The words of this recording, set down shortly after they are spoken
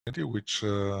which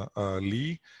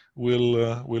Lee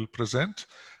will present.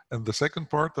 And the second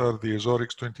part are the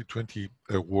ESORICS 2020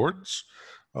 awards,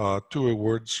 2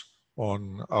 awards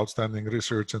on outstanding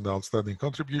research and outstanding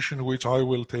contribution, which I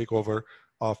will take over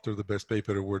after the best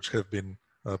paper awards have been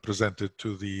presented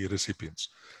to the recipients.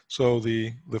 So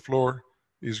the floor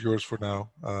is yours for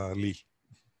now, Lee.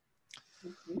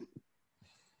 Okay.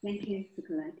 Thank you,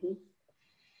 Sukulati.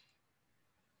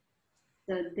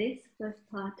 So this first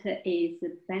part is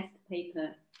the Best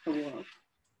Paper Award,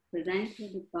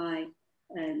 presented by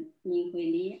Yinghui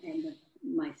Li and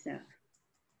myself.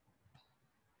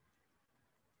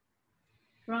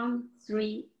 From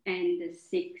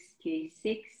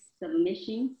 366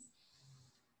 submissions,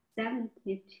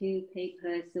 72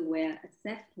 papers were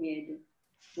accepted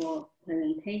for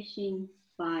presentation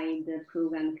by the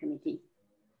program committee.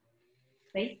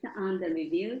 Based on the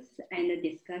reviews and the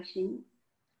discussion,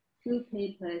 2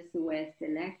 papers were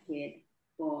selected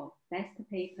for Best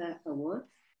Paper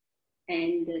Awards,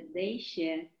 and they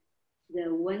share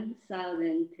the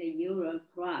 1,000 euro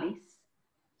prize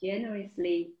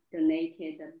generously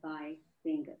donated by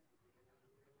Singer.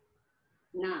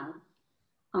 Now,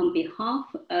 on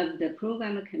behalf of the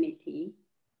program committee,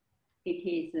 it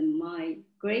is my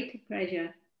great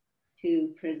pleasure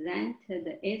to present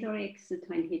the ESORICS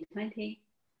 2020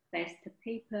 Best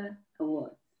Paper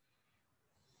Awards.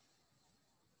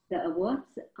 The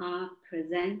awards are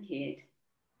presented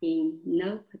in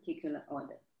no particular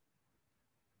order.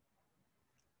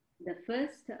 The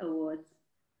first award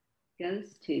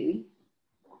goes to,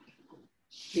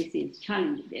 this is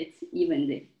challenging, it's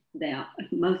even they are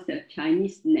most of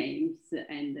Chinese names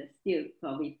and still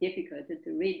probably difficult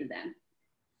to read them.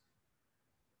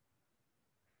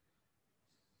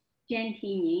 Jian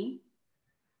Tinying,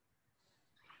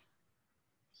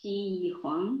 Xi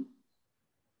Yihuang,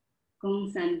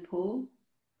 Gong Sanpo,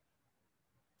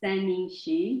 Sanming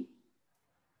Xu,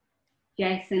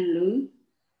 Jackson Lu,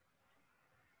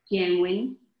 Jian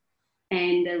Wen,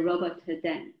 and Robert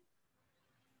Deng,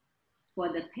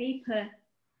 for the paper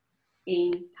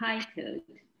entitled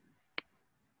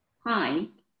Hi,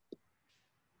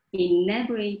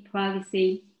 Enabling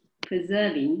Privacy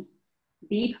Preserving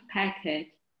Deep Packet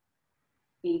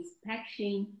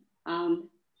Inspection on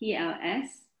TLS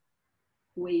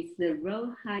with the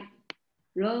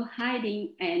role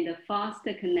hiding and fast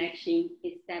connection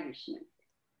establishment.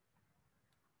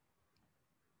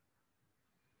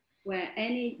 Will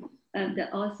any of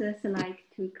the authors like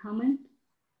to comment?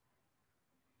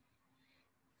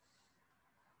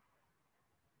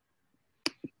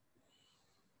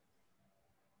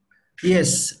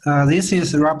 Yes, this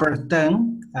is Robert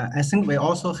Deng. I think we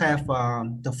also have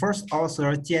the first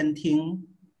author, Jian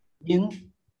Tinying.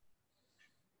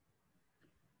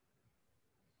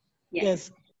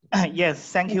 Yes,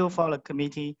 yes. Thank you for the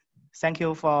committee. Thank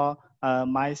you for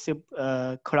my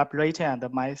collaborator and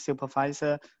my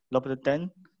supervisor, Robert Deng.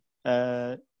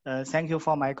 Thank you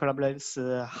for my collaborators'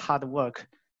 hard work.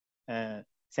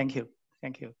 Thank you,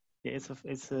 thank you.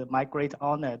 It's my great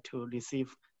honor to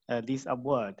receive this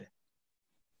award.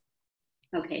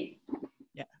 Okay.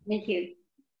 Yeah. Thank you.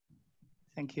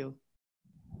 Thank you.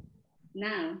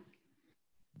 Now,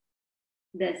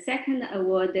 the second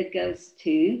award goes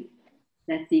to,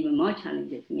 that's even more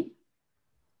challenging to me,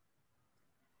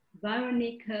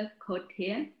 Veronica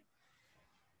Cotier,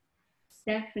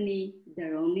 Stephanie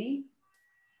Deroni,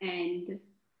 and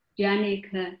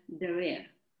Janica Derriere.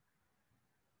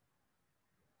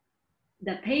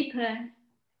 The paper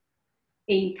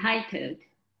entitled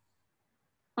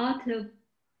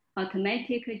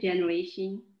Automatic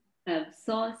Generation of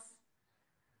Source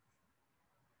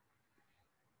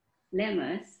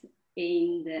lemmas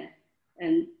in the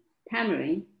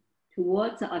Tamarind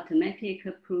towards automatic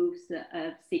proofs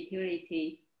of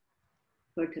security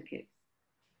protocols.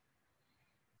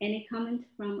 Any comment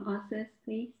from authors,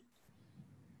 please?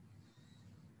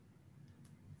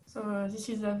 So this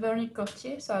is Véronique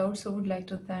Cortier. So I also would like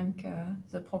to thank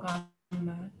the program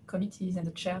committees and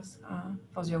the chairs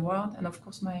for the award, and of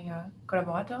course my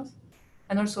collaborators.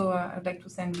 And also I'd like to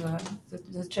thank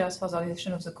the chairs for the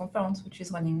organization of the conference, which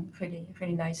is running really,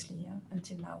 really nicely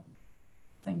until now.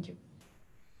 Thank you.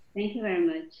 Thank you very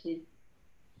much,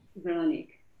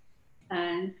 Veronique.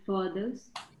 And for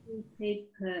those 2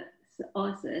 papers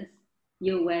authors,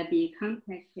 you will be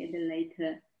contacted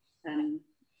later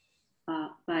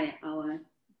by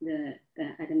the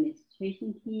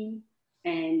administration team,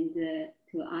 and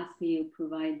to ask you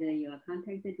provide your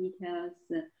contact details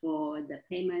for the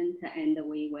payment, and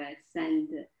we will send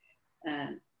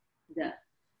the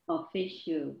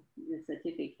official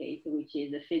certificate, which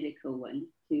is a physical one,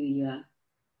 to your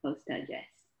post address.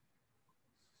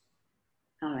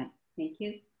 All right, thank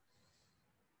you.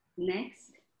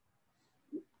 Next,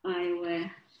 I will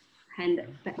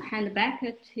hand back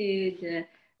to the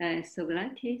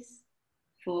Socrates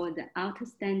for the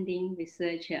Outstanding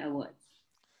Research Awards.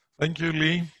 Thank you,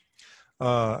 Lee.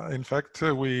 In fact,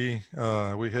 we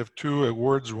have two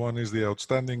awards. One is the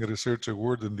Outstanding Research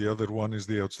Award and the other one is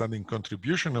the Outstanding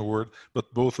Contribution Award,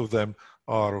 but both of them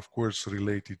are, of course,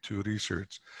 related to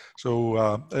research.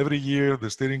 So every year,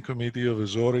 the Steering Committee of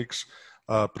ESORICS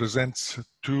presents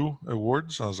two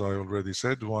awards, as I already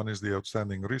said. One is the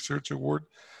Outstanding Research Award,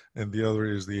 and the other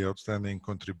is the Outstanding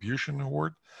Contribution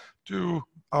Award to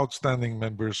outstanding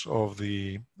members of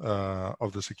the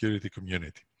security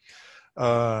community.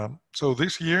 So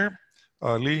this year,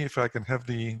 Lee, if I can have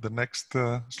the next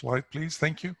slide, please.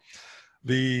 Thank you.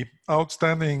 The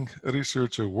Outstanding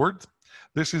Research Award.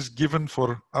 This is given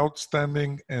for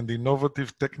outstanding and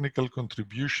innovative technical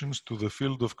contributions to the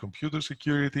field of computer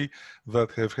security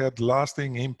that have had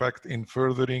lasting impact in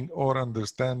furthering or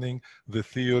understanding the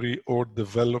theory or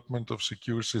development of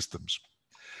secure systems.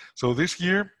 So this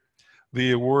year,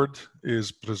 the award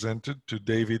is presented to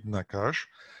David Nakash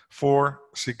for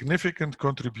significant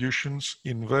contributions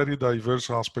in very diverse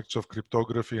aspects of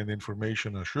cryptography and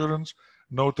information assurance,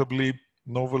 notably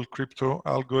novel crypto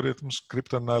algorithms,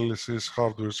 cryptanalysis,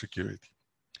 hardware security.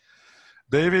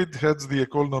 David heads the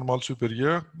École Normale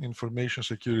Supérieure Information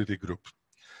Security Group.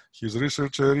 His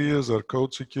research areas are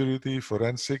code security,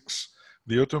 forensics,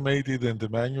 the automated and the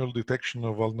manual detection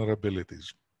of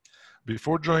vulnerabilities.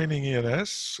 Before joining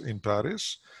ENS in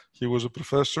Paris, he was a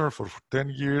professor for 10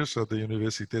 years at the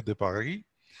Université de Paris.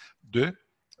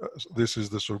 This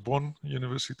is the Sorbonne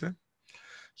University.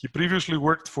 He previously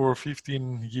worked for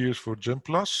 15 years for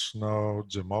Gemplus, now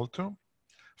Gemalto,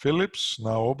 Philips,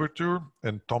 now Oberture,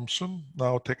 and Thomson,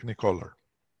 now Technicolor.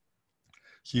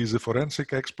 He is a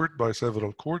forensic expert by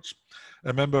several courts,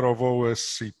 a member of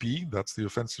OSCP, that's the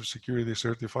Offensive Security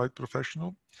Certified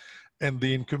Professional, and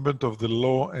the incumbent of the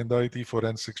Law and IT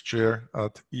Forensics Chair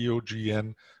at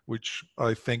EOGN, which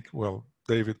I think, well,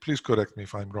 David, please correct me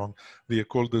if I'm wrong, the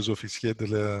École des Officiers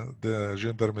de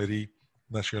Gendarmerie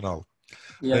Nationale.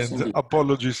 Yes, and indeed.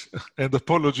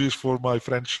 apologies for my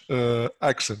French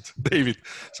accent, David.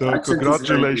 So Accent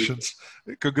congratulations.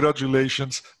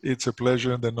 It's a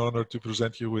pleasure and an honor to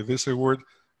present you with this award.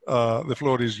 The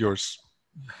floor is yours.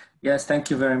 Yes, thank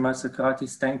you very much,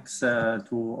 Socrates. Thanks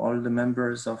to all the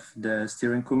members of the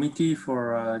steering committee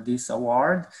for this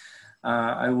award.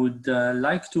 I would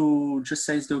like to just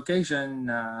seize the occasion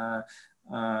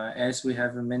as we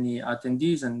have many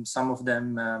attendees and some of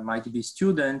them might be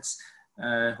students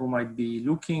who might be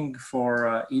looking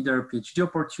for either PhD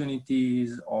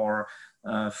opportunities or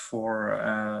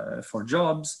for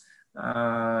jobs.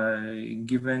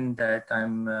 Given that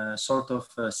I'm sort of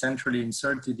centrally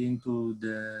inserted into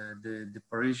the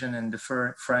Parisian and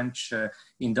the French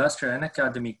industrial and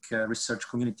academic research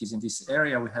communities in this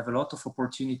area, we have a lot of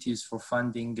opportunities for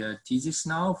funding thesis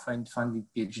now, funding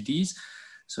PhDs.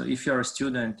 So if you're a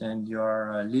student and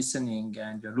you're listening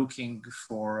and you're looking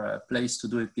for a place to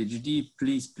do a PhD,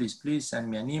 please send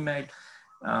me an email.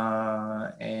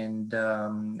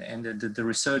 The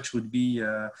research would be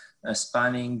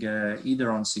spanning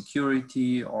either on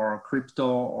security or crypto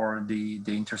or the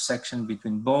intersection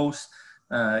between both.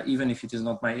 Even if it is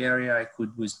not my area, I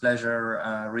could with pleasure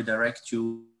redirect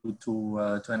you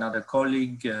to another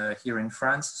colleague here in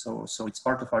France. So it's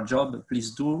part of our job.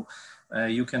 Please do.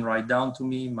 You can write down to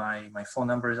me. My phone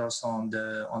number is also on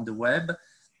the web.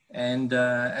 And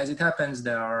as it happens,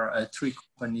 there are 3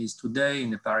 companies today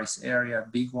in the Paris area,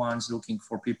 big ones looking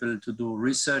for people to do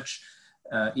research,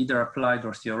 either applied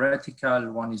or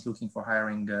theoretical. One is looking for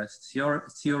hiring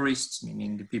theorists,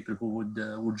 meaning the people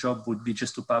whose job would be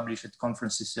just to publish at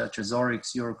conferences such as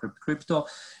ESORICS, Eurocrypt, Crypto,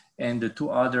 and the 2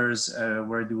 others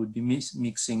where they would be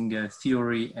mixing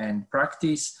theory and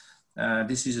practice.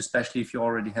 This is especially if you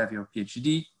already have your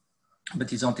PhD.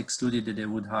 But it's not excluded that they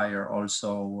would hire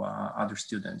also other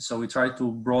students. So we try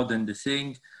to broaden the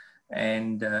thing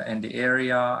and the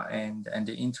area and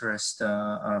the interest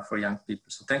for young people.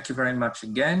 So thank you very much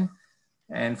again.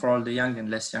 And for all the young and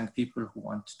less young people who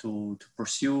want to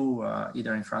pursue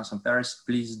either in France or Paris,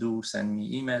 please do send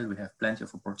me email. We have plenty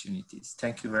of opportunities.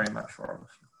 Thank you very much for all of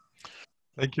you.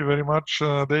 Thank you very much,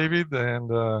 David. And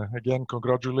again,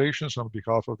 congratulations on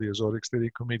behalf of the ESORICS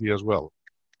Steering Committee as well.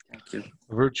 Thank you.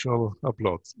 Virtual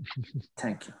applause.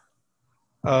 Thank you.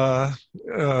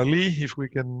 Lee, if we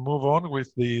can move on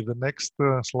with the next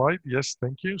slide. Yes,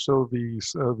 thank you. So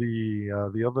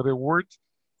the other award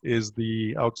is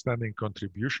the Outstanding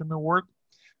Contribution Award.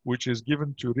 which is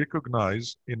given to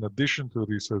recognize, in addition to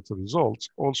research results,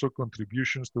 also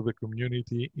contributions to the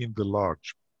community in the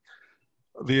large.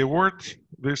 The award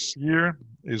this year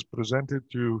is presented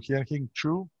to Hianxing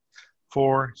Chu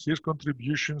for his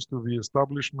contributions to the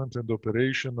establishment and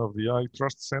operation of the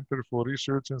iTrust Center for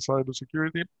Research in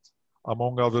Cybersecurity,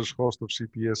 among others, host of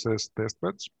CPSS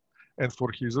testbeds, and for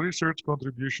his research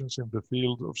contributions in the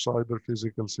field of cyber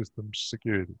physical systems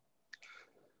security.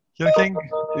 Hianxing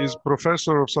is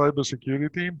Professor of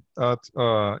Cybersecurity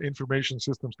at Information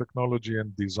Systems Technology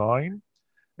and Design,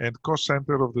 and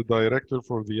co-center of the Director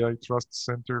for the iTrust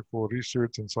Center for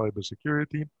Research in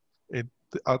Cybersecurity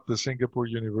at the Singapore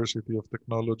University of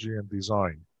Technology and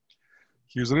Design.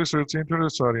 His research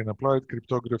interests are in applied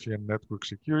cryptography and network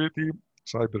security,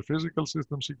 cyber physical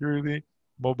system security,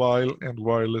 mobile and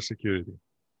wireless security.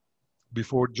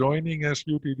 Before joining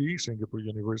SUTD, Singapore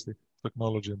University of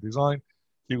Technology and Design,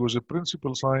 he was a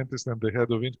principal scientist and the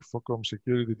head of Infocom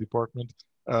Security Department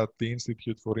at the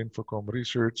Institute for Infocom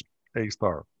Research,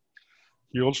 A*STAR.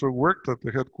 He also worked at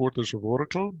the headquarters of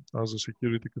Oracle as a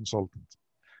security consultant.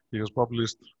 He has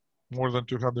published more than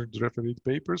 200 refereed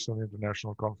papers on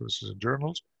international conferences and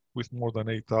journals with more than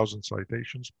 8,000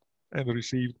 citations and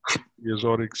received the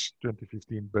ESORICS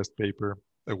 2015 Best Paper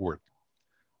Award.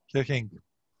 Hianxing,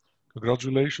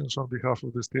 congratulations on behalf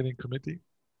of the steering committee.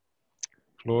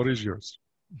 Floor is yours.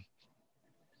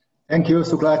 Thank you,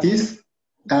 Socrates,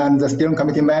 and the steering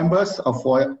committee members of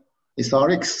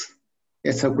ESORICS.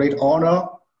 It's a great honor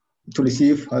to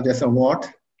receive this award,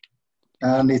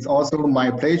 and it's also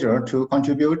my pleasure to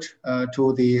contribute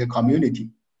to the community.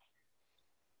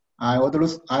 I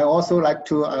also like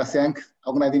to thank the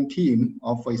organizing team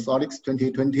of ESORICS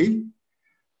 2020.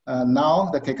 Now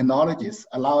the technologies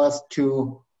allow us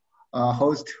to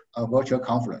host a virtual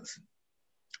conference.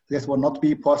 This would not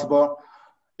be possible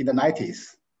in the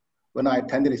 90s when I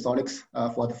attended ESORICS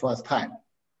for the first time.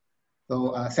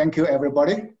 So thank you,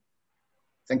 everybody.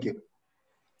 Thank you.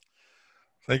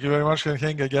 Thank you very much,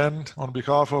 Hianxing. Again, on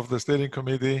behalf of the steering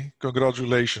committee,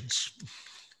 congratulations.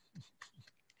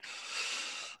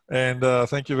 And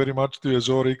thank you very much to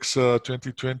ESORICS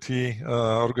 2020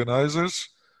 organizers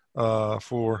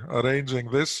for arranging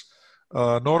this.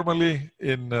 Normally,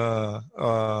 in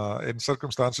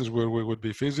circumstances where we would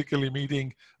be physically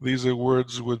meeting, these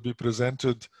awards would be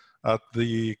presented at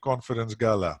the conference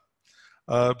gala.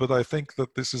 But I think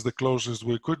that this is the closest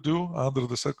we could do under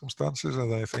the circumstances,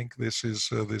 and I think this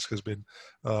has been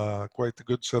quite a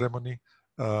good ceremony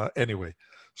anyway.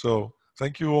 So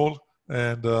thank you all,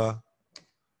 and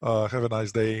have a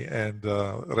nice day and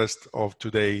rest of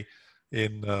today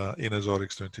in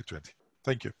ESORICS 2020.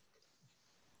 Thank you.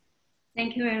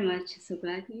 Thank you very much,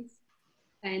 Socrates.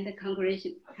 And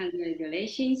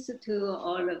congratulations to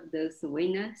all of those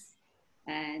winners.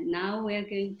 And now we're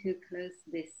going to close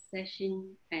this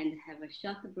session and have a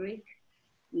short break.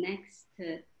 Next,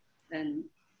 the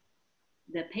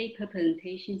paper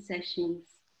presentation sessions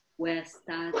will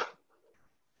start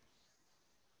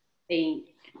in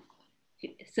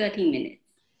 30 minutes.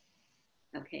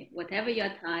 Okay, whatever your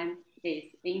time is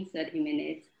in 30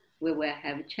 minutes, we will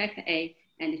have check A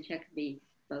and check B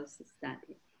both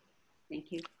started.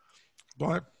 Thank you.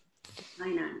 Bye. Bye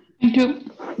now. Thank you.